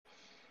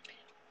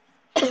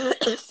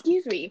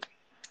Excuse me.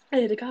 I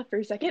had to cough for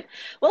a second.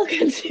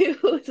 Welcome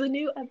to the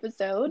new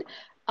episode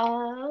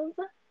of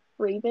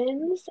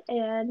Ravens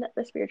and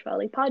the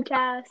Spirituality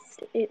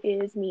Podcast. It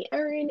is me,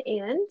 Erin,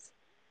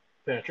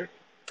 Patrick.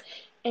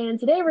 and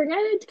today we're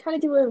going to kind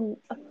of do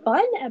a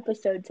fun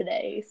episode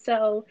today.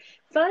 So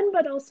fun,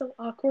 but also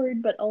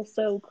awkward, but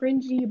also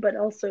cringy, but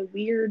also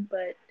weird,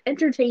 but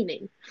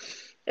entertaining.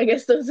 I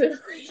guess those are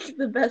like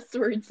the best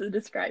words to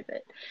describe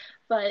it.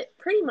 But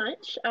pretty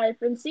much, I've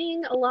been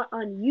seeing a lot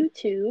on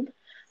YouTube,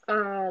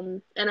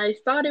 and I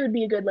thought it would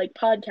be a good like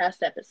podcast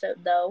episode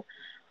though.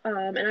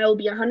 And I will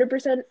be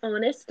 100%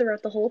 honest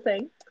throughout the whole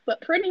thing. But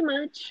pretty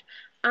much,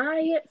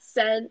 I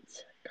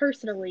sent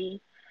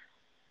personally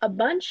a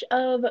bunch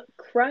of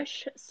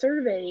crush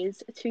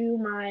surveys to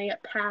my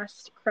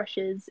past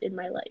crushes in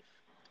my life.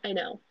 I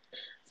know.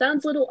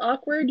 Sounds a little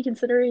awkward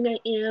considering I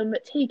am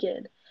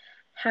taken.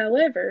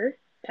 However,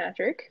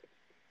 Patrick.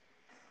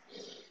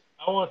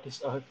 I want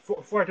this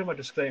before I do my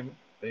disclaimer,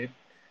 babe.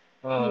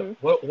 Mhm.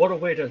 What a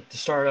way to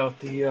start out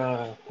the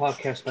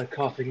podcast by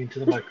coughing into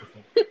the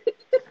microphone.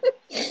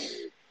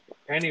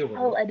 Anyway,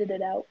 I'll edit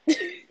it out.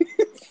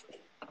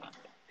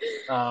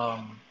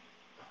 um,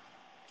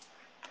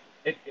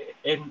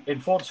 in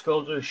full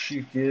disclosure,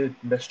 she did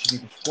message me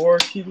before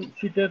she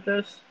did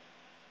this.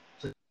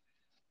 So,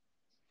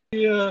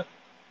 yeah,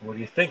 what do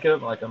you think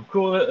of? Like, I'm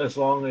cool with it as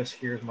long as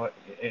here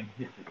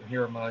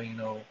are my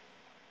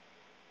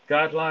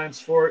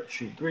guidelines for it.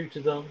 She agreed to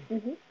them,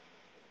 hmm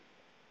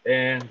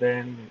and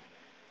then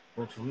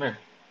went from there.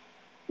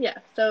 Yeah,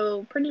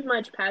 so pretty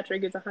much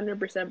Patrick is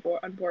 100%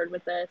 on board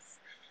with this.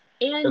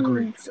 Agreed.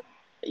 And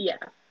yeah,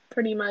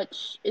 pretty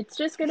much it's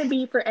just going to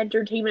be for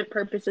entertainment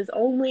purposes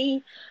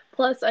only.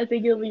 Plus, I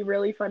think it'll be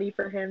really funny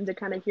for him to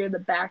kind of hear the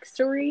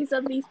backstories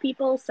of these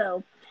people.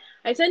 So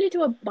I sent it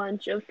to a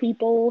bunch of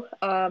people,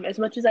 as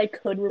much as I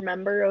could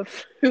remember of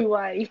who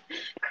I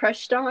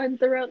crushed on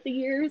throughout the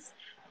years.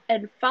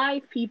 And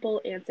 5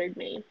 people answered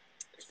me.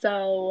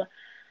 So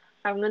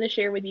I'm going to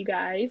share with you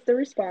guys the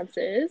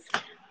responses.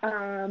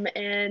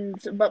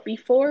 But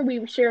before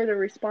we share the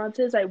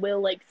responses, I will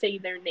like say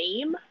their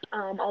name.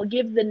 I'll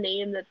give the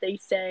name that they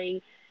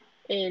say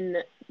in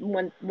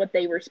what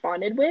they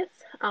responded with.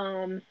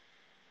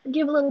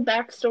 Give a little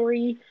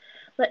backstory,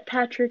 let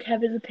Patrick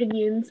have his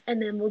opinions,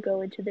 and then we'll go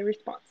into the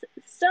responses.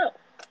 So,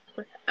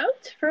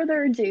 without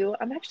further ado,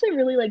 I'm actually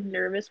really like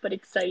nervous but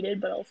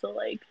excited, but also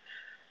like,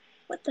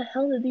 what the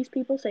hell did these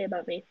people say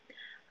about me?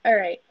 All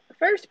right,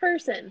 first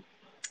person,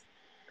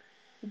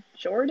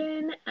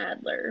 Jordan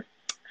Adler.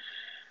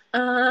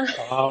 Uh,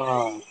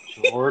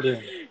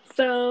 Jordan.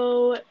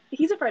 so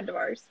he's a friend of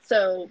ours.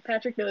 So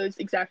Patrick knows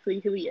exactly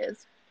who he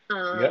is. Yep.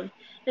 Um,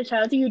 and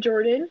shout out to you,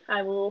 Jordan.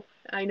 I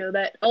know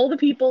that all the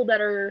people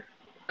that are,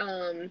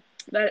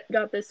 that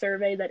got this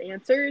survey that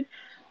answered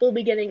will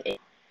be getting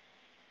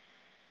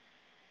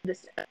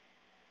this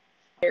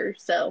year.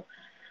 So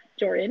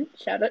Jordan,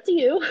 shout out to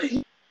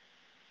you.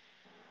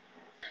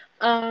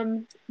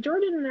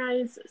 Jordan and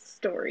I's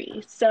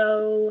story.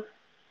 So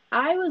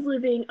I was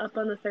living up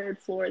on the third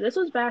floor. This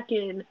was back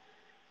in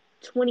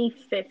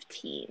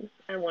 2015,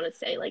 I want to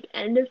say, like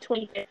end of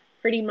 2015,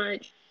 pretty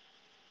much.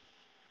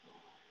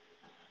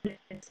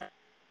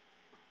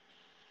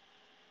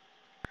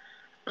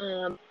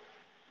 Um,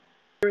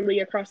 Literally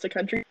across the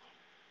country.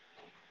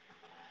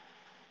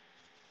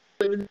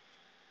 It was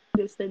a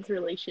distance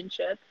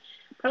relationship.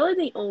 Probably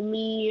the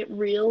only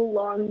real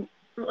long,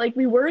 like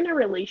we were in a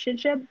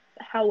relationship.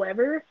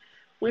 However,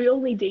 we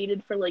only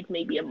dated for like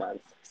maybe a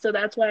month. So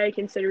that's why I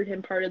considered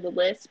him part of the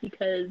list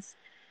because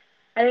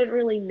I didn't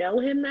really know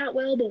him that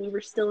well, but we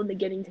were still in the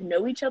getting to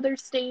know each other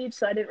stage.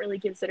 So I didn't really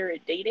consider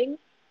it dating.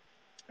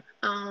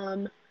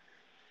 Um,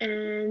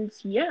 and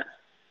yeah,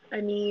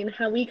 I mean,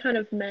 how we kind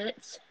of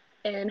met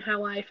and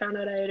how I found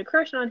out I had a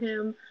crush on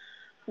him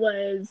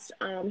was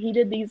he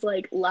did these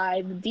like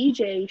live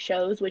DJ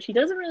shows, which he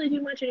doesn't really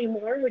do much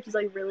anymore, which is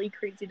like really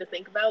crazy to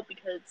think about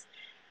because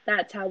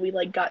that's how we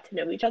like got to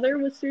know each other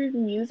was through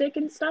music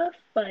and stuff.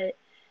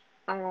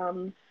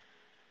 Um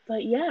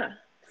but yeah.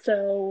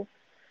 So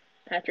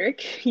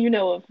Patrick, you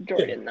know of Yeah.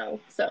 Jordan though.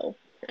 So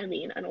I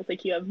mean, I don't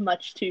think you have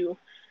much to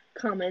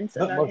comment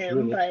Not about much him,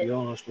 really, to but be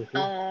honest with you.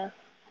 uh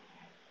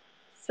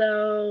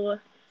so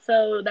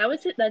so that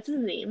was it, that's his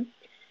name.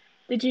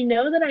 Did you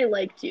know that I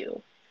liked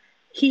you?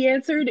 He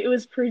answered it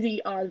was pretty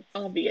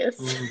obvious.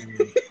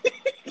 Mm.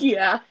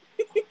 Yeah.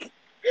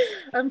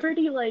 I'm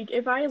pretty like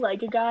if I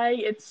like a guy,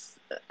 it's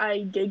I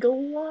giggle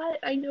a lot,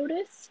 I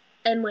notice.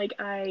 And like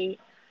I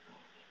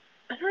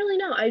don't really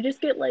know. I just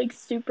get like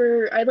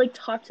super I like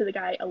talk to the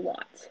guy a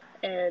lot.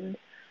 And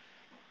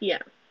yeah.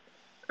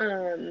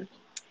 Um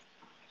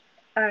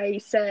I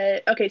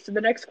said okay, so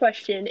the next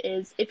question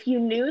is if you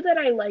knew that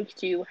I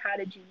liked you, how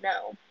did you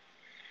know?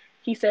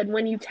 He said,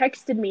 when you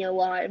texted me a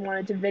lot and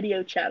wanted to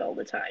video chat all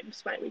the time,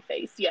 smiley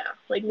face. Yeah.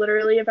 Like,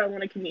 literally, if I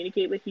want to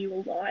communicate with you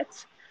a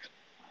lot,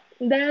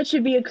 that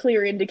should be a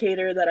clear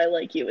indicator that I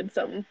like you in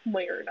some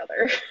way or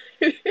another.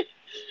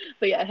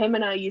 But yeah, him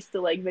and I used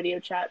to like video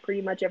chat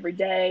pretty much every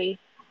day.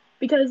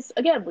 Because,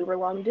 again, we were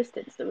long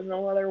distance. There was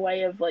no other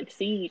way of, like,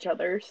 seeing each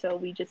other, so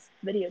we just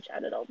video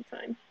chatted all the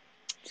time.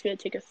 Just gonna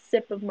take a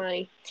sip of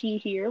my tea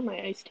here,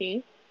 my iced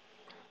tea.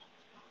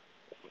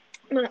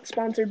 I'm not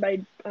sponsored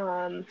by,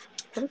 what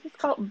is this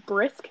called?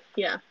 Brisk?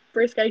 Yeah,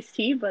 Brisk iced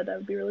tea, but that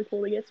would be really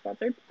cool to get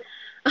sponsored.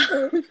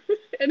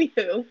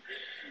 Anywho,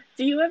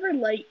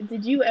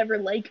 did you ever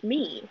like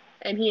me?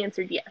 And he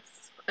answered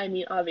yes. I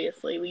mean,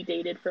 obviously, we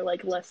dated for,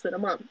 like, less than a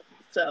month,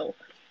 so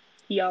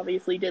he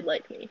obviously did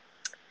like me.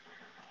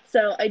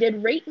 So I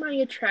did rate my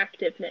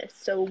attractiveness.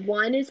 So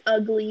 1 is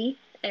ugly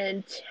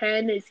and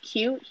 10 is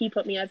cute. He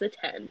put me as a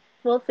 10.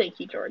 Well,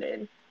 thank you,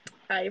 Jordan.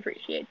 I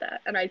appreciate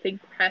that. And I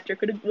think Patrick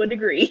would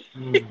agree.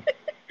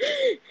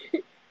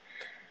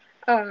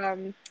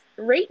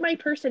 Rate my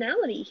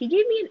personality. He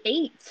gave me an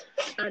 8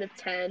 out of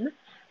 10.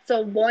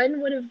 So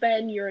 1 would have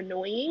been you're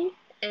annoying,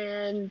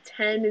 and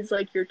 10 is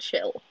like you're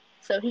chill.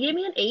 So he gave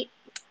me an 8.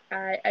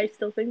 I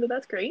still think that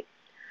that's great.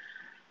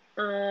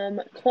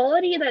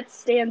 Quality that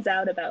stands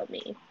out about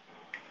me.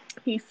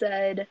 He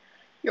said,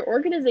 your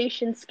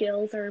organization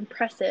skills are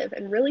impressive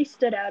and really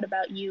stood out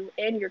about you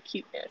and your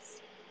cuteness.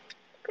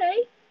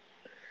 Okay.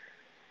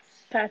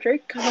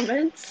 Patrick,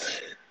 comments?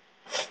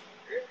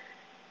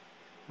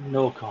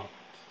 No comment.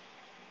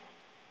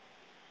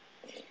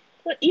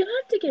 What, you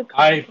have to give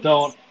comments.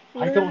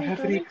 I don't have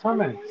any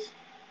comments.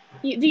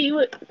 Do you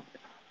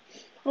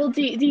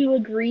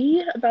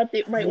agree about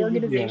my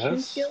organization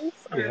skills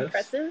are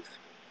impressive?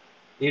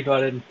 Even though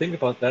I didn't think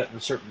about that in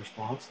a certain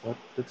response, but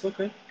it's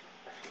okay.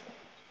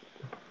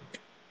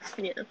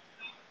 Yeah.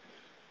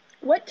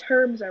 What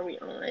terms are we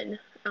on?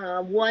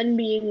 1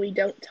 being we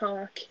don't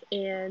talk,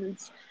 and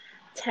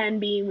 10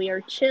 being we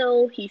are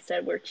chill. He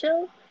said we're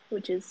chill,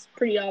 which is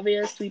pretty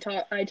obvious.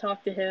 I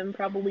talk to him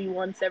probably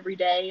once every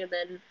day, and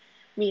then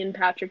me and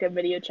Patrick have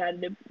video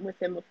chatted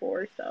with him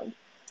before, so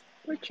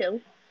we're chill.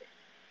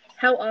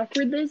 How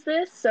awkward is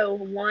this? So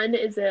 1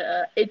 is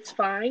it's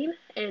fine,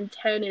 and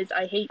 10 is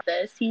I hate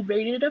this. He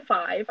rated it a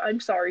 5. I'm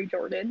sorry,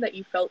 Jordan, that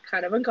you felt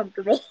kind of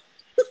uncomfortable.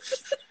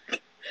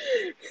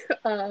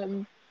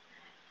 And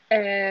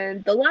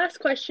the last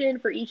question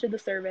for each of the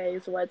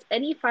surveys was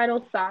any final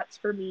thoughts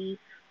for me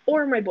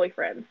or my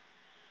boyfriend?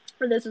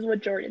 And this is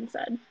what Jordan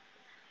said.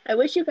 I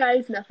wish you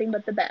guys nothing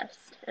but the best,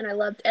 and I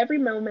loved every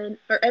moment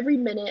or every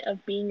minute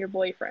of being your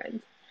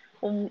boyfriend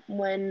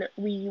when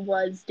we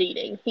was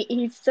dating.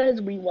 He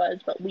says we was,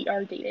 but we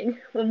are dating.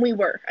 When we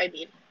were, I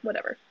mean,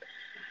 whatever.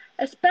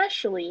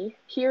 Especially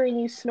hearing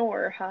you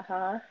snore,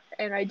 haha,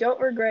 and I don't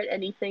regret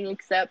anything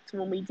except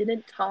when we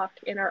didn't talk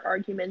in our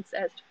arguments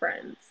as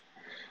friends.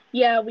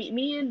 Yeah,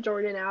 me and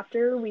Jordan,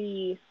 after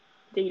we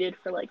dated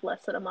for like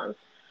less than a month,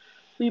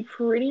 we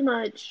pretty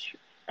much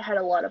had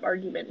a lot of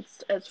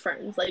arguments as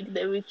friends. Like,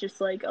 there was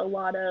just like a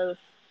lot of,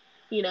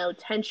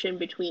 tension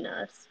between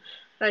us.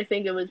 And I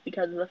think it was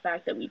because of the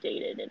fact that we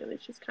dated, and it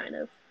was just kind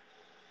of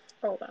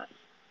all that.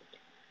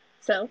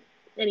 So,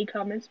 any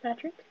comments,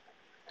 Patrick?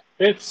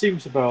 It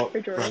seems about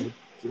For Jordan?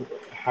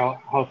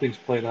 How things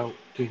played out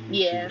between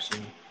you two. So.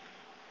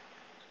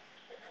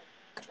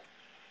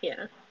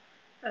 Yeah.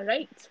 All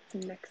right,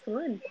 next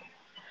one.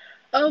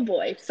 Oh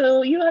boy,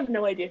 so you have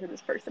no idea who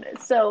this person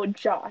is. So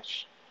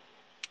Josh,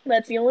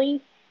 that's the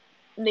only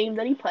name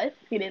that he put.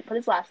 He didn't put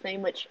his last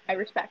name, which I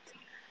respect.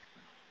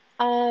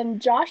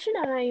 Josh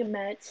and I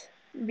met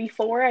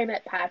before I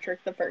met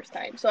Patrick the first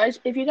time. So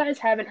if you guys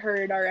haven't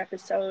heard our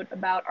episode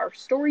about our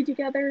story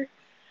together,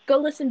 go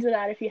listen to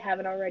that if you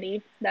haven't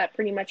already. That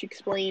pretty much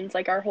explains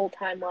like our whole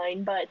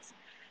timeline. But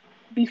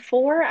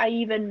before I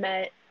even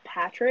met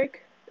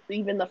Patrick,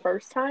 even the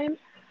first time,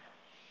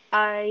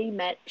 I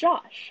met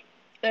Josh.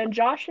 And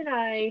Josh and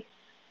I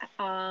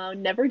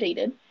never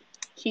dated.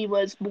 He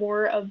was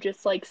more of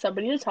just like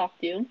somebody to talk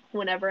to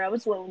whenever I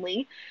was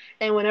lonely.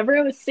 And whenever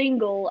I was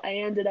single, I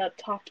ended up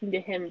talking to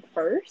him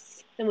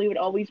first. And we would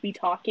always be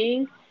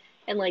talking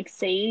and like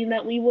saying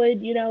that we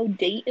would,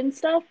 date and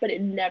stuff, but it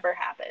never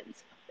happened.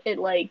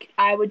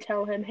 I would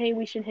tell him, hey,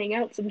 we should hang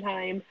out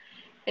sometime.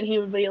 And he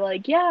would be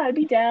like, yeah, I'd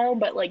be down,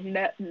 but like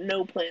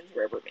no plans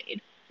were ever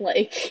made.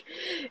 Like,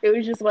 it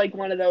was just like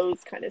one of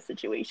those kind of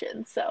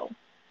situations. So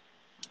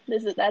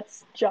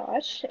that's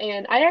Josh,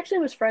 and I actually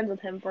was friends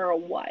with him for a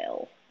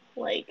while.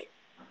 Like,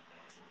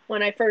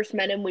 when I first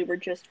met him, we were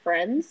just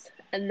friends,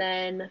 and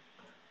then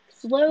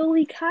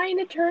slowly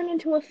kind of turned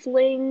into a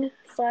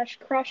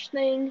fling/crush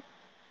thing,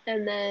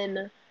 and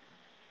then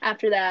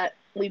after that,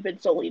 we've been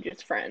solely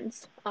just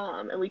friends,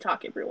 and we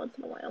talk every once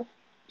in a while.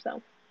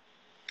 So,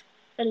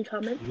 any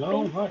comments?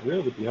 No, not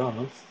really, to be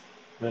honest.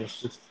 That's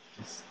just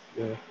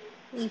yeah.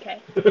 Okay.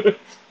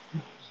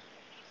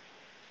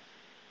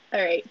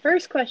 All right,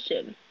 first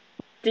question.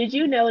 Did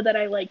you know that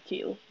I liked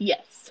you?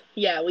 Yes.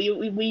 Yeah,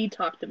 we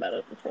talked about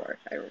it before,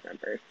 I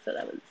remember. So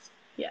that was,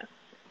 yeah.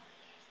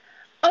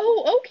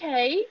 Oh,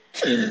 okay. I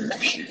did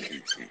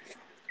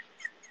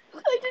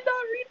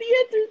not read the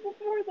answers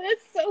before this,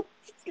 so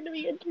it's going to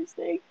be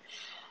interesting.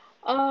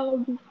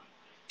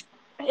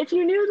 If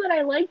you knew that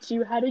I liked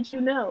you, how did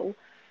you know?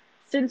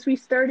 Since we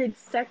started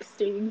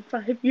sexting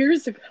 5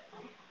 years ago.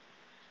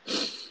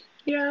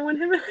 Yeah, when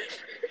him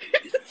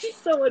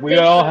So We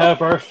all addictive.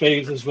 have our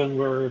phases when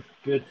we're a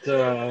bit.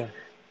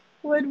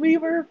 When we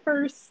were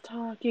first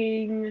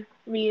talking,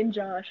 me and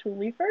Josh, when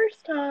we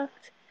first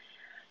talked,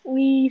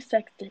 we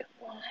sexted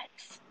a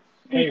lot.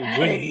 We Hey,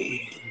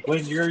 had.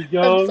 when you're I'm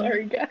young,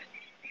 sorry, guys.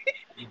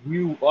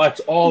 that's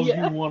all you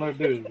Yeah. want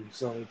to do.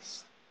 So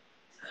it's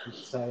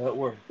how that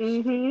works.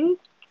 Mhm.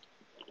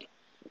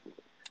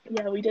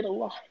 Yeah, we did a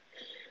lot.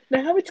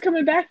 Now it's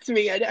coming back to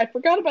me. I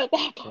forgot about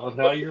that Well, part.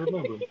 now you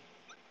remember.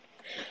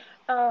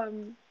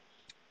 Um,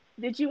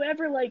 did you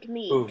ever like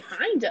me? Oof.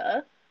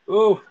 Kinda.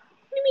 Oof. What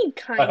do you mean,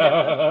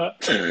 kinda?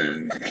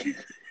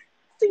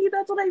 See,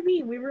 that's what I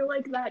mean. We were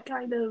like that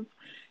kind of,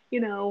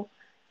 you know,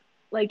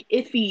 like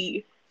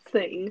iffy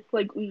thing.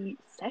 Like we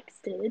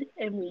sexted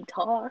and we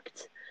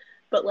talked,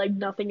 but like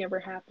nothing ever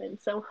happened.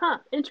 So,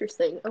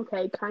 interesting.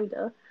 Okay,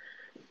 kinda.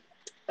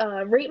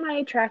 Rate my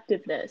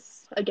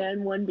attractiveness.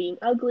 Again, 1 being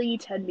ugly,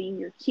 10 being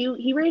you're cute.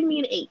 He rated me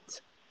an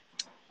 8.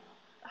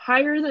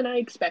 Higher than I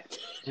expected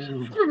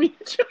for me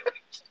to charge.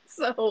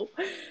 So,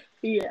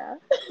 yeah.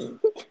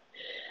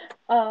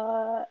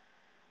 uh,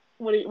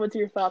 what's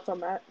your thoughts on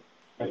that?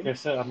 Like I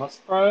said, I'm not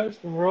surprised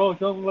when we're all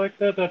young like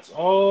that. That's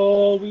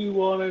all we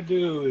want to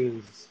do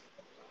is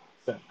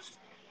sex.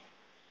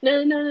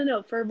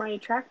 No. For my Not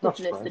attractiveness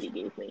that surprised. he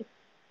gave me.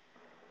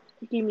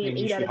 He gave I me an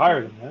mean, you 8 should out be of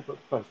higher 10. than that,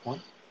 but price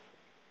point.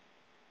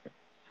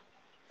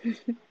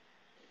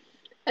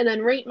 And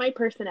then rate my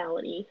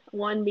personality.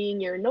 1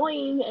 being you're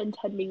annoying and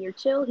 10 being you're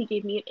chill. He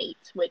gave me an 8,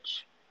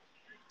 which,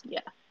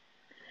 yeah.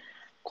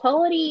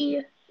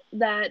 Quality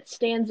that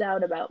stands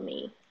out about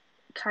me.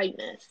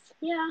 Kindness.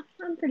 Yeah,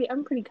 I'm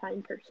pretty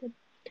kind person.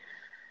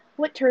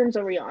 What terms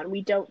are we on?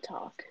 We don't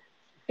talk.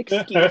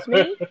 Excuse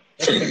me?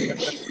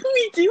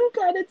 We do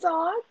kind of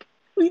talk.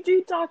 We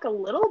do talk a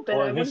little bit.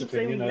 Well, I in his wouldn't say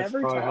we opinion, that's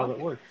never probably how talk.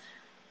 that works.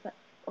 But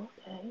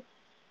okay.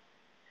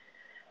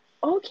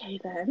 Okay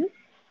then.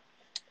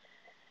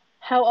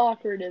 How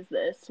awkward is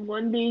this?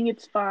 1 being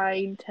it's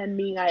fine, 10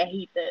 being I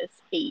hate this,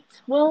 8.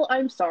 Well,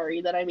 I'm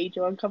sorry that I made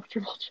you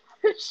uncomfortable,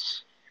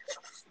 Josh.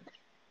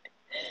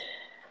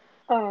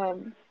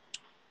 um,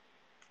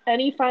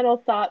 any final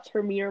thoughts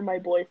for me or my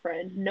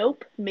boyfriend?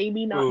 Nope,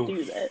 maybe not do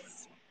Oof.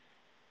 this.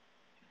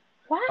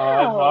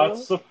 I'm not Wow.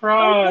 Okay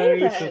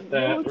surprised at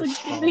then. Well, that it's a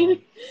response.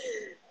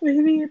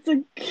 maybe it's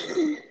a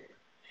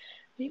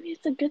maybe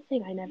it's a good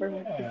thing I never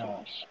went for Yeah,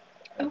 Josh.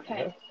 I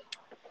Okay.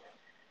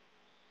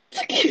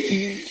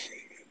 guess.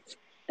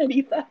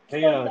 Any thoughts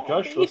Hey, on that,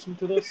 Josh, babe? listen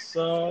to this.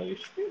 You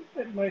should be a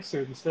bit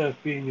nicer instead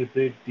of being a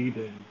big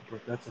D-bag,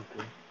 but that's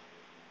okay.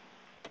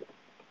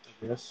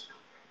 I guess.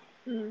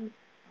 Mm.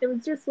 It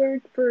was just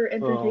learned for So,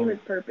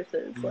 entertainment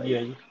purposes, like.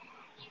 yay.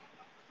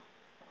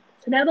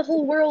 So now the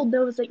whole world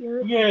knows that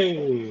you're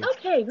Yay!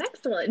 okay.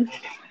 Next one,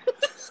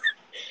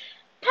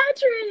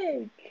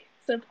 Patrick.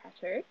 So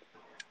Patrick,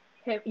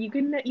 you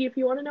can if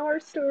you want to know our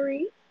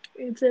story,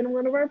 it's in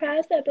one of our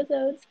past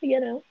episodes.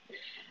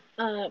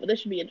 But this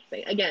should be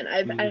interesting. Again,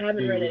 I Do,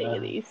 haven't read do, any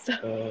of these,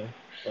 so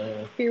uh,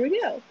 uh, here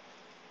we go.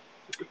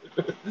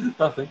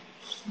 nothing.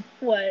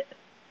 What?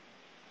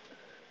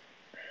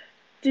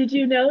 Did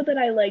you know that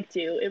I liked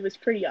you? It was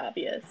pretty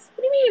obvious.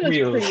 What do you mean it was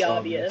Real pretty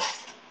obvious.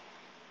 obvious?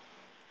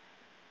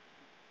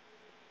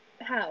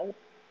 How?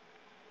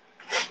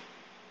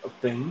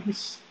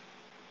 Things.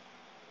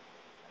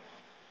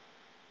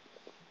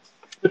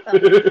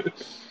 Oh,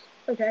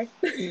 okay.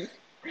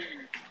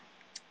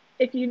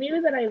 If you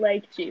knew that I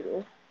liked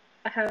you,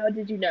 how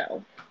did you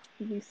know?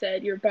 You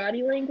said your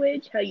body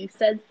language, how you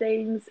said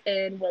things,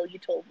 and well, you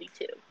told me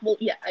too. Well,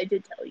 yeah, I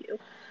did tell you.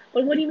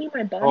 But what do you mean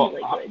by body Well,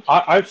 language?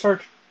 I've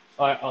started,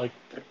 like,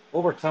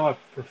 over time, I've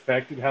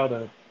perfected how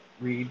to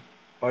read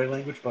body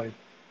language by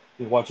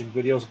watching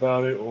videos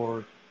about it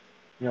or,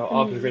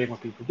 Mm. observing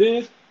what people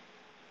did.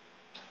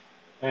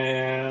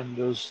 And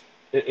it's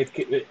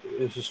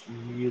just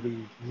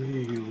really,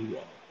 really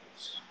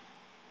obvious.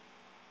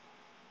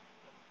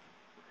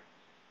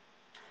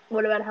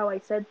 What about how I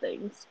said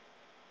things?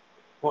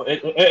 Well,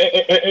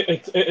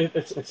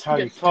 it's how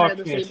you Just kind of talk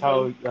the to me. It's same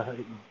how thing.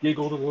 you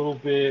giggled a little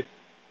bit,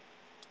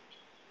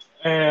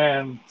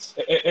 and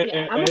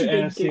Yeah, I'm a and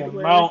big it's the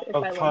giggler amount if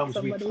of I like times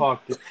we somebody.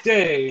 talked a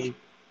day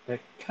that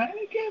kind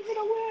of gave it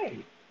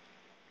away.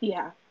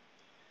 Yeah.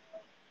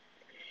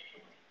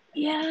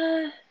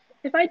 Yeah.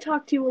 If I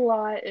talk to you a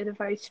lot and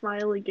if I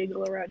smile and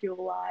giggle around you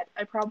a lot,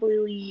 I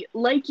probably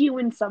like you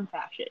in some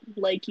fashion.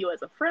 Like you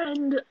as a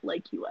friend,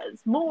 like you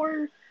as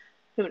more.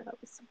 Who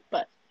knows?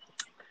 But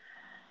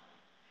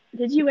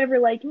did you ever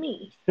like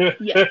me?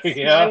 Yes. Well, I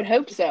Yeah. would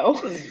hope so.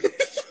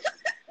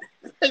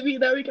 I mean,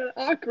 that would be kind of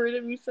awkward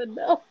if you said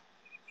no.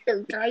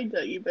 Or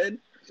kinda even.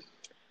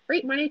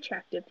 Rate my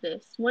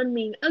attractiveness. 1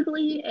 being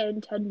ugly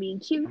and 10 being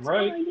I'm cute. Oh,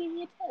 right. you gave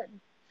me a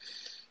 10.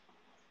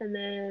 And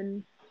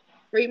then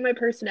rate my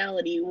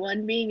personality.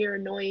 1 being you're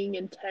annoying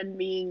and 10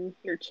 being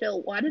you're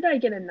chill. Why did I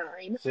get a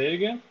 9? Say it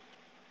again.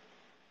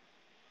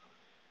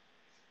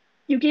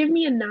 You gave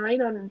me a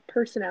 9 on I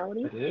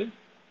personality? did.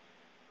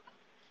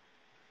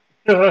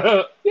 Yeah.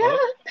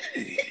 Oh,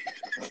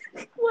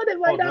 What,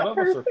 am I well, none not of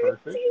us are perfect to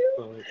perfect, you?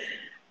 but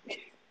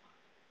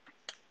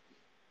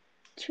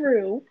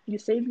True. You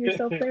saved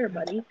yourself there,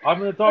 buddy. I'm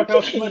in the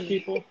doghouse with my Okay.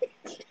 people.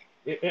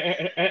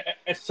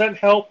 And send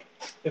help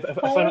if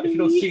you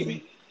don't see Quality.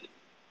 me.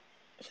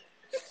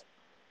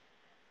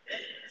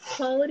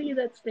 Quality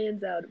that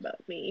stands out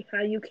about me.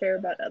 How you care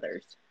about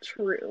others.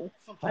 True.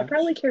 I Sometimes.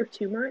 probably care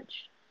too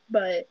much,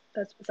 but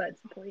that's besides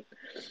the point.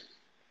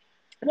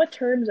 What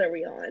terms are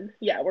we on?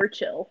 Yeah, we're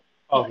chill.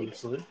 Like,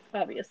 Obviously.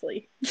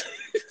 obviously.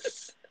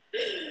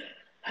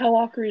 How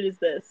awkward is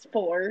this?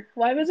 4.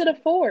 Why was it a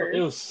 4?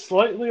 It was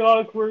slightly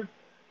awkward,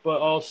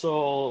 but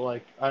also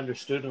like I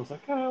understood and I was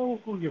like, oh,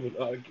 we'll give it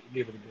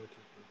give it a go.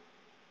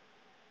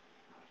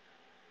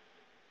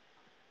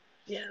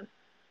 Yeah.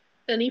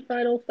 Any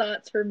final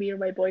thoughts for me or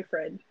my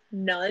boyfriend?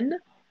 None?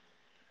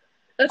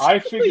 That's I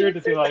the figured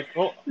to be answer? like,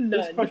 well,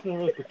 this None. question doesn't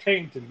really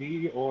pertain to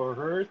me or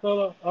her.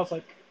 So I was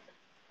like,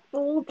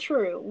 Well,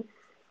 true.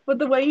 But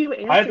the way you I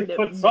had to answered it,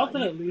 put something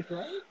none. at least,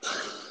 right?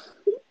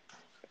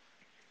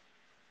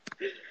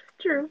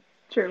 True.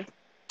 True.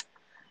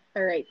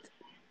 All right.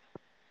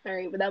 All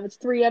right, but that was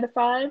 3 out of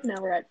 5. Now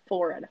we're at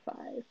 4 out of 5.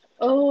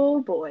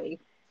 Oh boy.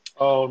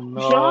 Oh John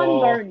no.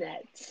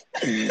 Barnett.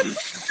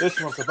 This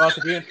one's about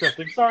to be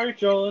interesting. Sorry,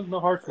 Jolyn, no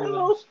hard Oh.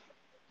 feelings.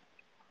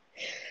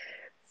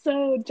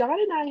 So, John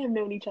and I have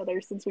known each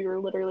other since we were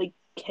literally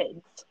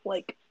kids.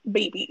 Like,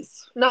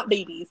 babies. Not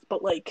babies,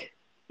 but like,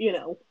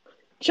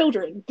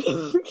 children.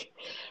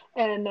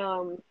 And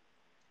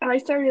I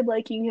started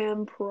liking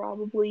him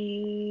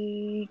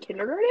probably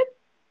kindergarten.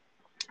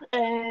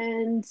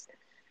 And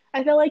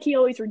I felt like he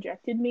always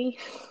rejected me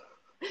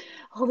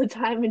all the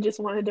time and just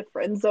wanted to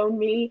friend zone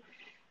me.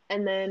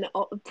 And then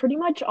pretty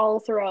much all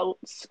throughout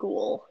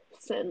school,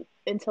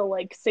 until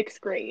like 6th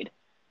grade,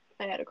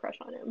 I had a crush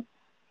on him.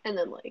 And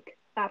then like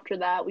after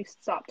that, we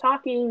stopped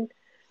talking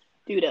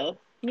due to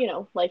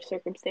life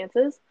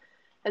circumstances.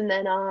 And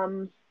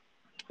then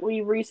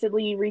we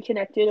recently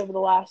reconnected over the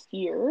last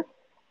year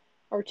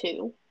or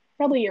two,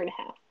 probably a year and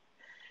a half,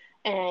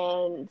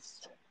 and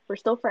we're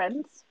still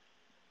friends.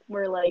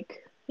 We're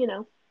like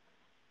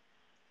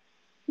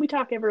we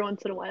talk every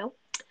once in a while,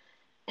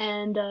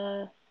 and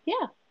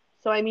yeah.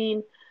 So I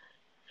mean,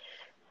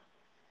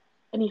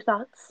 any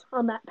thoughts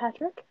on that,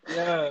 Patrick?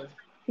 Yeah,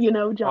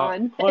 John,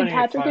 and plenty of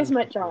Patrick has times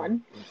met before.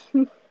 John.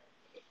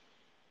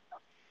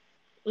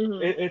 Hmm.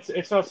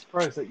 It's not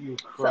surprised that you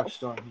So,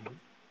 crushed on him.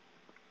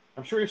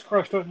 I'm sure he's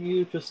crushed on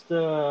you. Just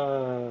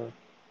well,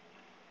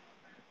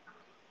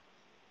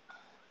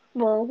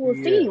 we'll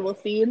see. yeah. We'll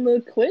see in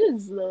the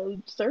quiz,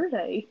 the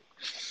survey.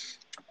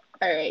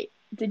 All right.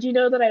 Did you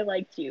know that I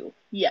liked you?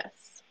 Yes.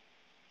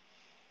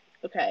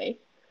 Okay.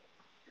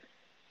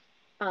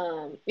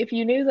 If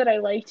you knew that I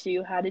liked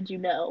you, how did you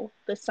know?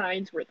 The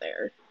signs were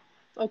there.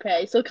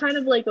 Okay, so kind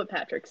of like what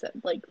Patrick said,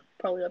 like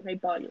probably like my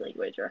body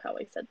language or how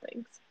I said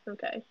things.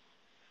 Okay.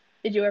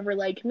 Did you ever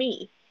like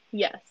me?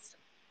 Yes.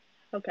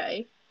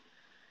 Okay.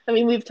 I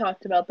mean, we've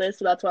talked about this,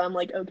 so that's why I'm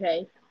like,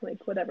 okay,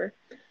 like whatever.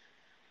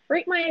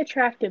 Rate my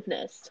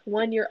attractiveness.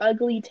 1, you're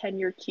ugly. 10,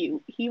 you're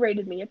cute. He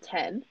rated me a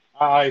 10.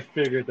 I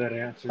figured that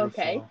answer.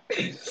 Okay.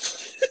 So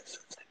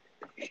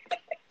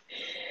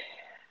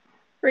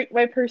Rate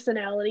my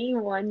personality.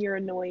 1, you're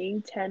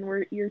annoying.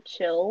 10, you're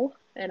chill,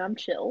 and I'm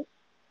chill.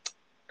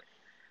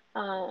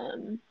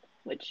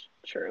 Which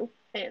true.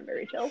 I am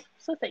very chill.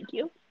 So thank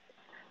you.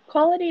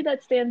 Quality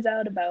that stands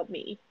out about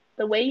me.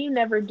 The way you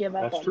never give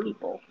up that's on true.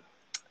 people.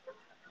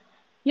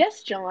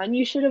 Yes, John,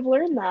 you should have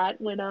learned that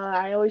when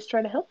I always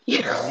try to help you.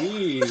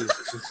 Jeez,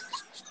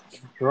 just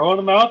throwing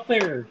them out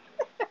there.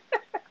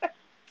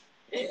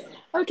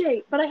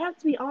 Okay, but I have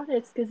to be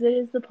honest because it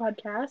is the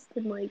podcast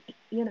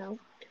and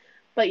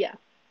But yeah,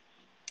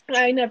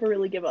 I never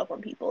really give up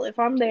on people. If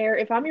I'm there,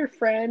 if I'm your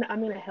friend,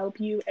 I'm gonna help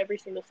you every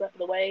single step of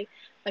the way.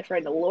 My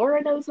friend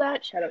Laura knows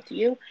that. Shout out to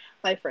you.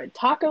 My friend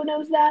Taco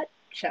knows that.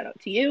 Shout out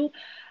to you.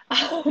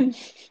 Um,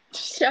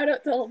 Shout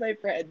out to all my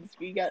friends.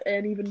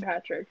 And even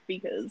Patrick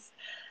because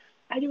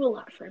I do a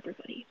lot for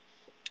everybody.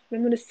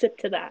 I'm gonna sip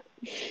to that.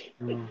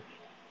 Mm.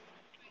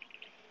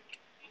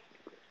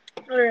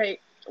 All right,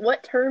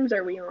 what terms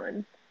are we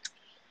on?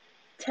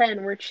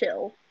 10, we're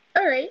chill.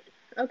 All right,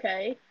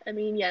 okay. I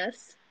mean,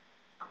 yes,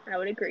 I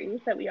would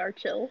agree that we are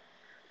chill.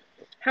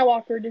 How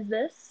awkward is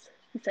this?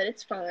 He said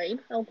it's fine.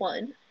 A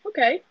 1.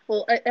 Okay.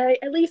 Well,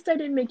 at least I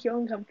didn't make you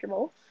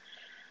uncomfortable.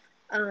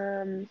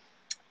 Um,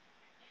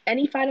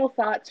 any final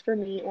thoughts for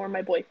me or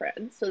my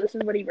boyfriend? So this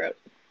is what he wrote.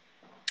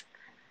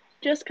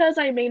 Just because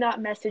I may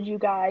not message you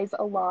guys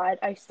a lot,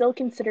 I still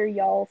consider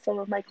y'all some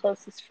of my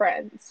closest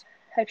friends.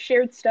 I've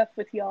shared stuff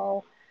with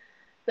y'all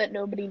that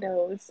nobody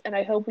knows, and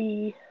I hope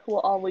we will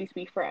always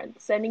be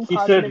friends. Sending He said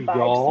positive vibes to both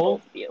y'all.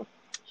 of you.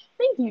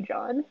 Thank you,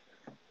 John.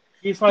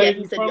 He's not Yeah, he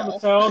even said from the y'all.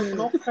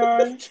 south.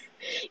 Okay.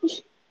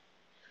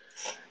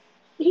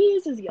 He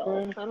uses y'all.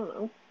 Okay. I don't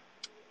know.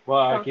 Well,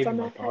 I Thoughts gave you on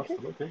my that, thoughts,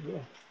 Patrick? but okay, yeah.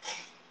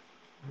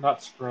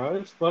 Not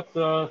surprised, but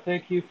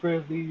thank you for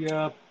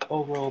the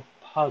overall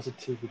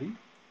positivity.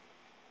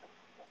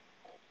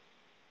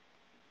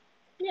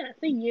 Yeah,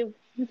 thank you.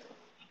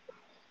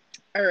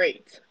 All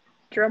right.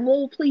 Drum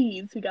roll,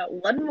 please. We got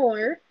one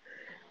more.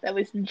 that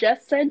was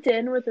just sent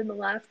in within the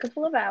last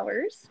couple of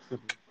hours.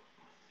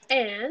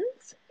 And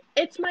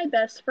it's my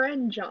best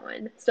friend,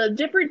 John. So,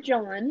 different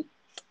John.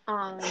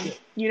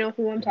 You know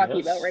who I'm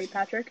talking about, right,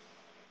 Patrick?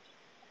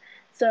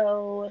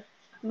 So,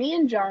 me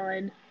and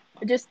John,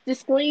 just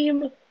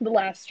disclaim the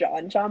last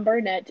John. John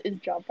Barnett is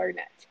John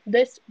Barnett.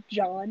 This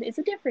John is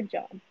a different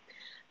John.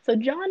 So,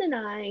 John and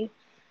I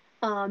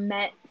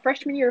met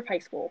freshman year of high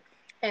school.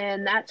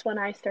 And that's when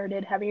I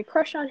started having a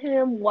crush on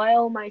him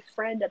while my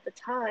friend at the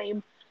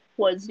time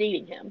was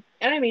dating him.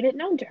 And I made it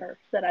known to her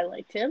that I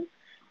liked him.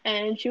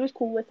 And she was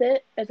cool with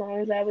it as long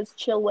as I was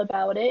chill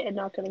about it and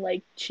not gonna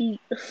like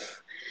cheat,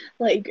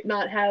 like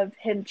not have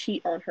him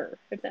cheat on her,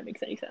 if that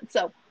makes any sense.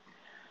 So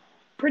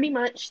pretty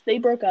much they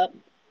broke up.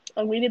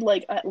 And we did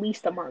like at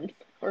least a month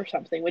or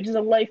something, which is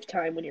a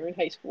lifetime when you're in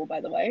high school, by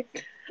the way.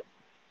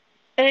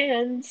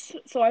 And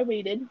so I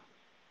waited.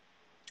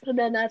 And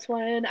then that's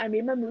when I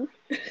made my move.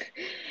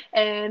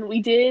 And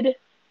we did.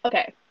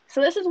 Okay,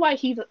 so this is why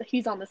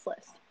he's on this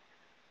list.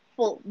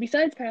 Well,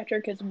 besides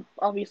Patrick, because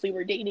obviously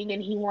we're dating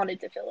and he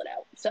wanted to fill it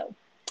out. So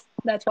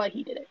that's why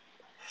he did it.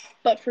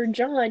 But for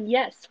John,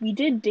 yes, we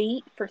did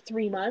date for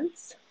 3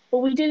 months, but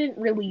we didn't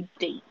really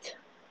date.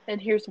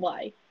 And here's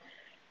why.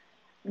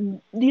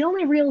 The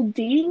only real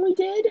dating we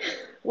did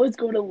was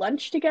go to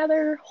lunch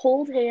together,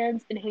 hold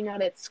hands, and hang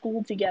out at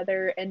school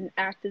together and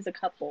act as a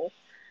couple.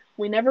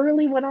 We never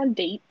really went on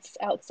dates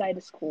outside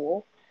of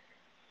school,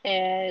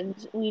 and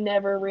we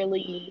never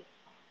really.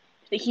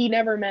 He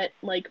never met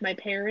like my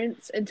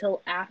parents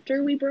until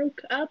after we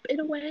broke up in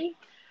a way,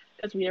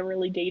 because we never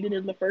really dated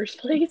in the first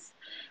place,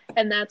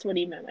 and that's when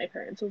he met my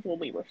parents, was when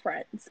we were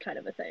friends, kind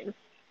of a thing.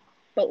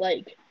 But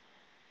like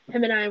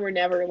him and I were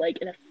never like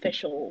an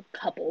official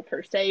couple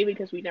per se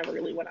because we never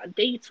really went on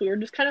dates. We were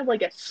just kind of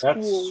like a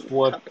school That's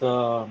what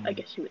couple, I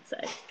guess you would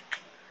say.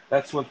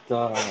 That's what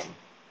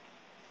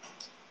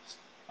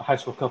high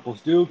school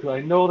couples do. Because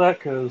I know that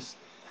because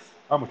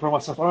I'm gonna throw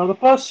myself under the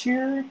bus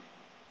here.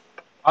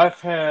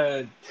 I've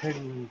had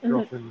 10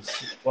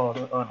 girlfriends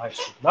on high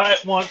school, not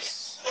at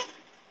once,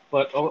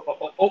 but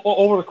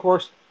over the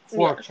course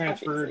before I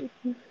transferred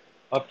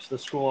up to the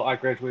school I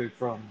graduated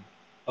from,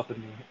 up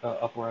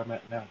where I'm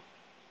at now.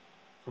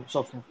 From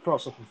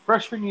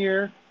freshman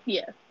year,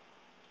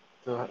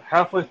 to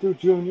halfway through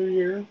junior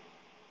year,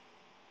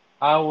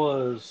 I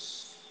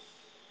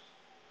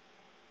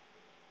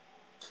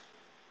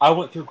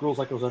went through girls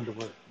like it was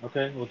underwear.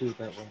 Okay, we'll do it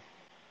that way.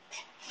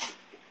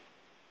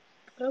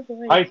 Oh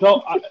boy. I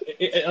don't.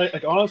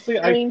 Like honestly,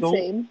 I don't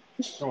same.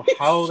 know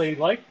how they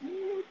like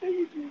me.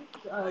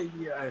 I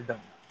don't know.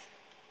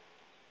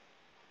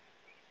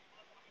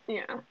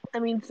 Yeah, I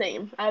mean,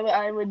 same.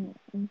 I would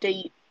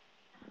date.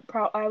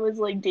 I was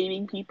like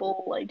dating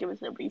people like it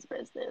was nobody's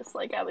business.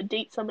 Like I would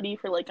date somebody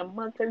for like a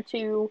month or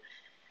two,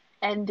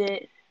 end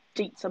it,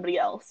 date somebody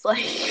else.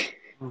 Like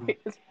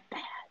it was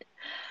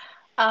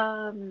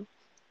bad.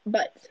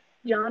 But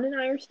John and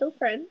I are still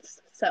friends,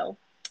 so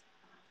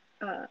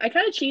I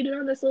kind of cheated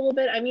on this a little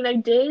bit. I mean, I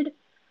did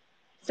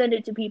send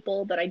it to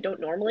people that I don't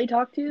normally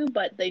talk to,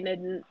 but they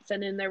didn't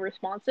send in their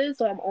responses,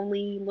 so I'm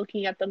only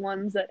looking at the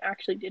ones that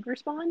actually did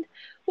respond,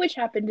 which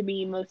happened to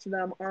be most of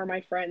them are my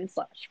friends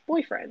 /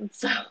 boyfriends.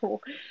 So,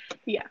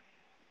 yeah.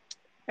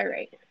 All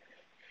right.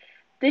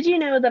 Did you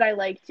know that I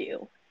liked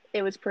you?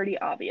 It was pretty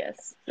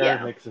obvious.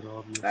 That makes it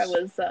obvious. I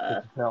was.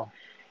 Tell.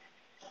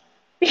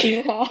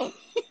 Yeah.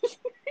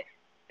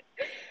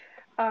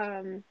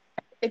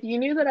 If you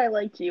knew that I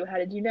liked you, how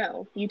did you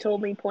know? You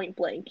told me point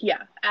blank.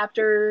 Yeah.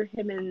 After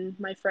him and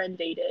my friend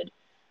dated,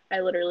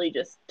 I literally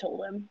just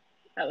told him.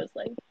 I was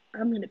like,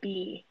 I'm going to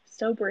be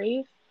so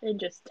brave and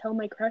just tell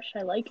my crush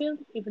I like him,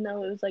 even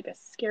though it was like a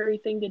scary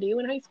thing to do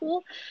in high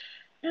school.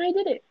 And I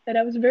did it. And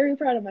I was very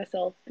proud of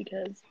myself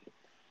because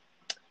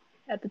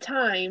at the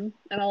time,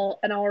 and I'll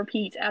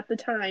repeat, at the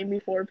time,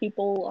 before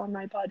people on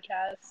my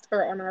podcast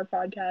or on our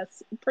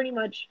podcast pretty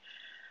much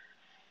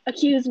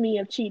accused me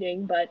of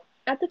cheating, but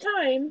at the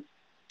time,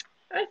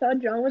 I thought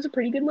John was a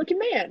pretty good looking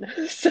man.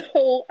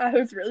 So I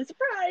was really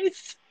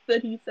surprised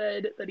that he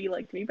said that he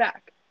liked me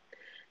back.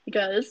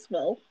 Because,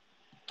 well,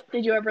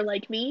 did you ever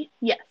like me?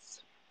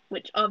 Yes.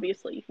 Which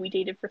obviously we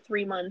dated for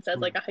 3 months as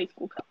like a high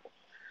school couple.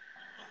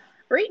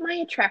 Rate my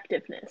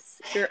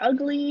attractiveness. You're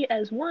ugly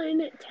as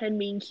 1, 10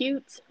 being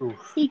cute.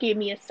 Oof. He gave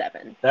me a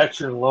 7. That's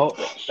your low.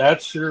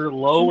 That's your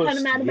lowest.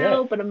 I'm kind of mad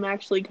about, but I'm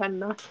actually kind of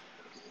not.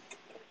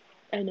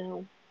 I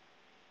know.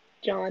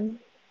 John.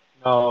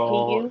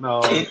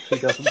 No, she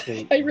doesn't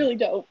hate I really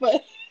don't,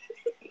 but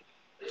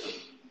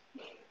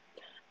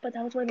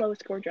that was my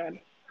lowest score, John.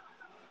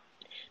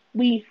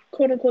 We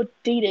quote unquote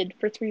dated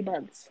for 3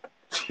 months,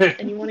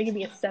 and you want to give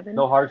me a 7?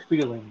 No hard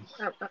feelings.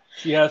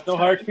 She has no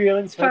hard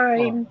feelings.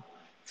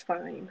 It's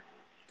fine.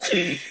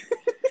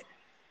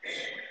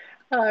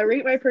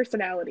 Rate my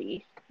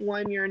personality.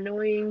 1, you're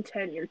annoying.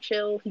 10, you're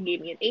chill. He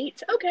gave me an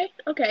 8.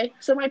 Okay.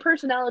 So my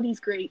personality's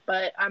great,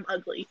 but I'm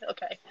ugly.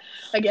 Okay,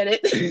 I get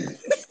it.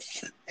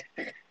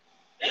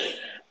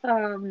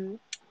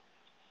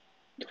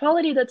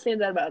 Quality that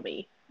stands out about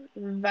me.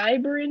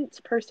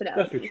 Vibrant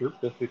personality. That's true.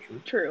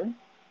 True.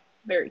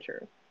 Very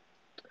true.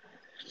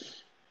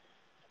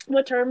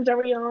 What terms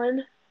are we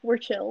on? We're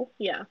chill.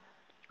 Yeah,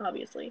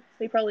 obviously.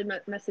 We probably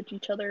message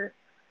each other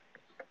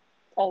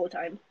all the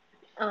time.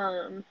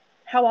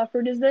 How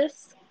awkward is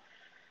this?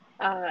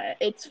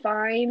 It's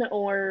fine,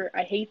 or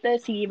I hate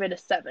this. He gave it a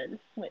 7,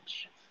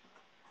 which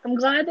I'm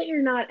glad that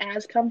you're not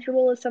as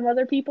comfortable as some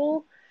other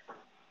people,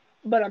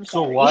 but I'm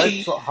So sorry.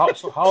 why? So how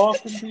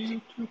often do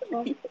you two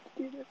talk?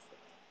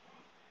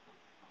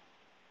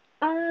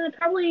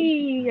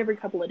 Probably every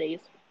couple of days.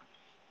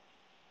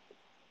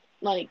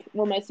 Like,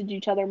 we'll message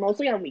each other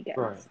mostly on weekends.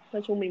 Right.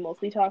 That's when we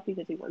mostly talk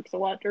because he works a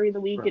lot during the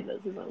week Right. and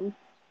does his own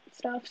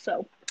stuff.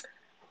 So,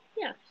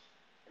 yeah.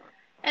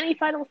 Any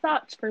final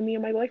thoughts for me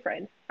and my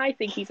boyfriend? I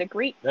think he's a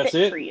great That's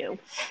fit it? for you.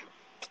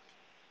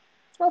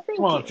 Well, thank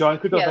Come on, you. John.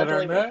 Could do Yeah,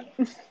 better that's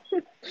than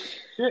that.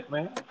 Shit,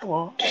 man. Come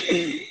on.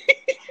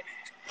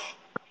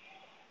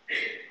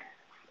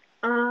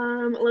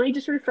 Let me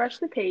just refresh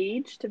the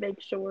page to make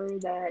sure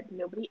that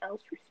nobody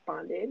else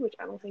responded, which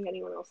I don't think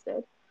anyone else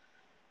did.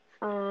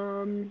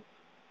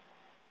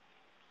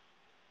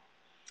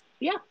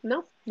 Yeah,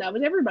 no, that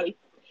was everybody.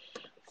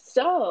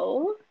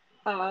 So,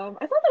 I thought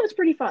that was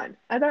pretty fun.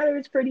 I thought it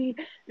was pretty.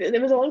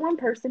 There was only one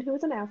person who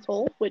was an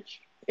asshole,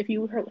 which, if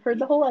you heard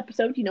the whole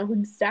episode, you know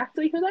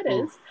exactly who that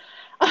is.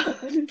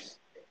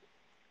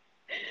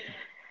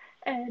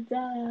 And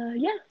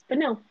yeah, but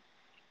no,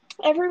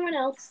 everyone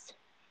else,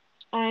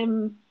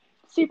 I'm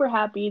super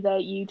happy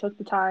that you took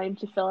the time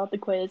to fill out the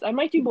quiz. I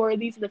might do more of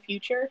these in the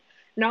future,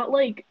 not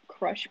like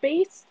crush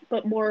based,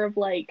 but more of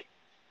like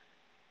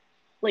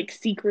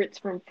secrets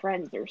from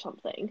friends or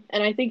something.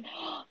 And I think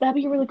that'd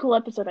be a really cool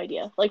episode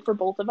idea. Like for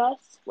both of us,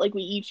 like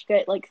we each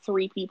get like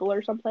 3 people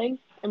or something,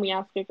 and we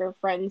ask like our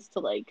friends to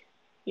like,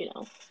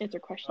 answer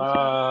questions.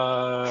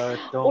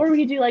 Don't or we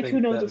could do like think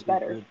who knows that us would be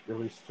better. good, at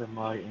least from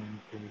my end,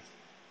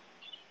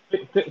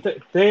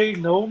 because they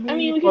know me, I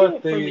mean, we could do but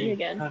it for me they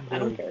again. kind I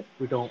don't of care.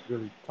 we don't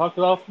really talk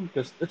it often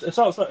because it's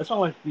not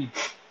like we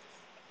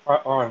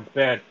are on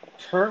bad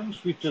terms.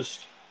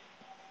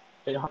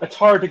 It's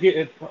hard to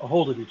get a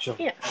hold of each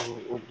other. Yeah.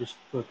 We'll just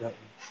put it that way.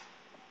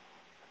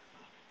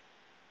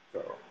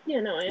 So, Yeah,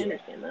 no, I yeah.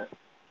 understand that.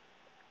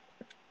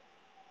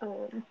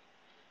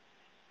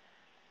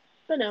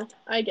 But no,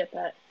 I get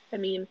that. I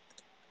mean,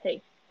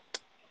 hey,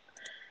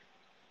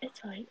 it's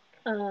fine.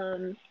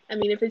 I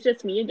mean, if it's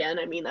just me again,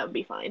 I mean, that would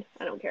be fine.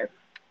 I don't care.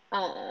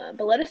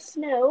 But let us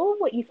know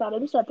what you thought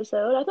of this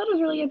episode. I thought it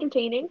was really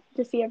entertaining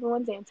to see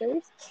everyone's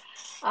answers.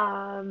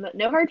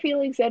 No hard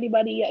feelings to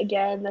anybody.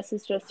 Again, this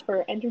is just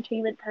for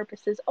entertainment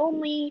purposes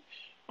only,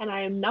 and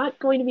I am not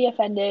going to be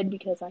offended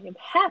because I am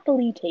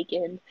happily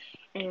taken,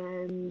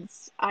 and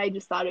I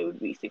just thought it would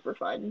be super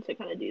fun to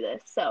kind of do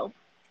this. So,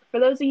 for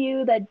those of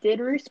you that did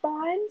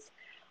respond,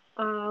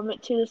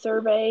 to the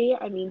survey,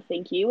 I mean,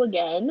 thank you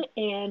again,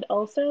 and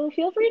also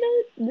feel free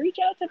to reach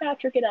out to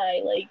Patrick and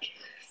I. Like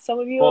some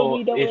of you, Well,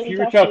 we don't if really you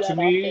reach talk to out to that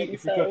me, often,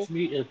 if you reach out so to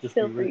me, it'll just be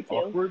feel really free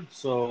to. awkward.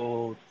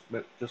 So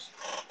just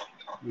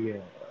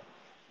yeah.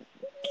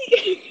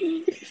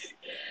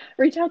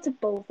 Reach out to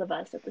both of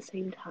us at the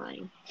same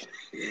time.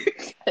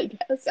 I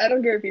guess I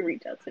don't care if you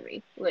reach out to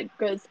me, like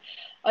because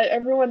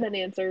everyone that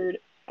answered,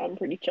 I'm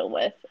pretty chill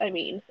with. I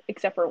mean,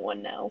 except for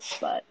one now,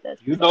 but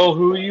that's You know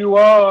who you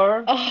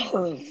are.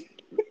 Oh.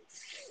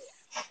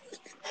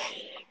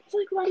 It's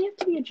like, why do you have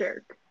to be a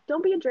jerk?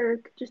 Don't be a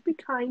jerk. Just be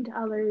kind to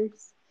others,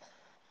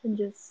 and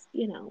just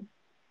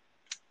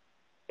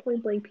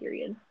point blank.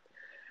 Period.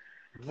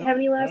 No, Have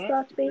any last that's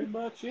thoughts, babe? pretty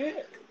much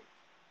it.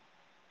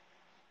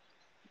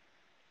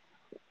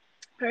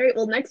 All right.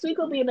 Well, next week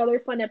will be another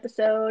fun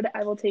episode.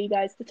 I will tell you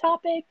guys the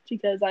topic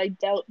because I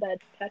doubt that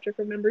Patrick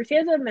remembers. He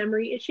has a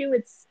memory issue.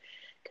 It's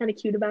kind of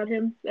cute about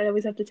him. I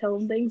always have to tell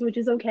him things, which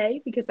is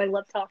okay because I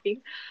love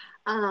talking.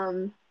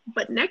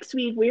 But next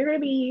week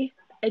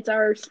it's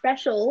our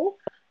special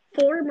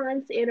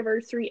 4-month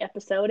anniversary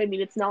episode. I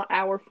mean, it's not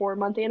our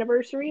 4-month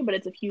anniversary, but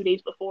it's a few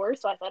days before,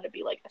 so I thought it'd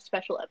be like a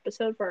special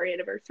episode for our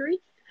anniversary.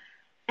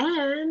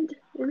 And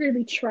we're going to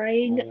be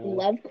trying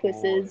love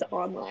quizzes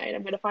online.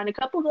 I'm going to find a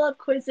couple of love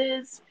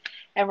quizzes,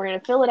 and we're going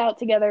to fill it out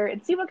together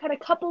and see what kind of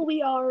couple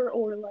we are,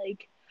 or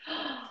like,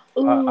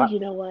 you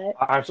know what?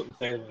 I have something to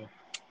say though.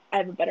 I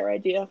have a better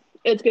idea.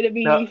 It's going to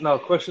be... No,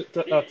 question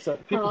to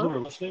people Huh? who are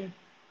listening,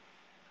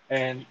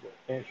 and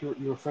if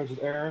you're friends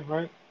with Aaron,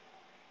 right?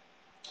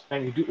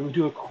 And we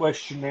do a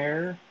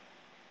questionnaire,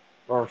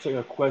 or say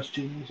a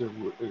questions, or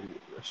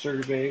a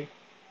survey.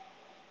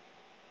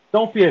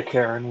 Don't be a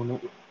Karen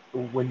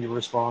when you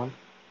respond.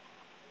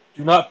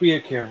 Do not be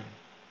a Karen,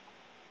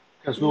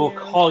 because we will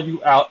call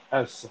you out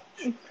as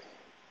such.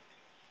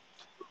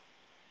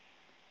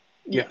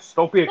 Yes,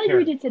 don't be a like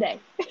Karen. we did today.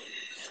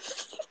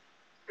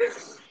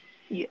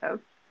 Yeah.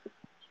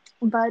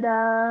 But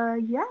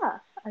yeah,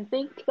 I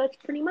think that's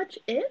pretty much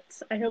it.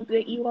 I hope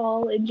that you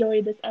all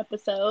enjoyed this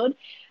episode.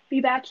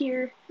 Be back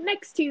here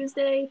next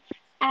Tuesday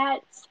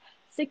at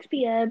 6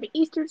 p.m.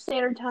 Eastern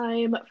Standard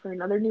Time for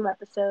another new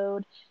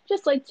episode,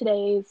 just like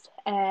today's.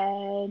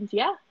 And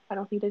yeah, I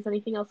don't think there's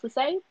anything else to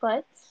say,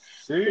 but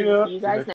See we will see you guys next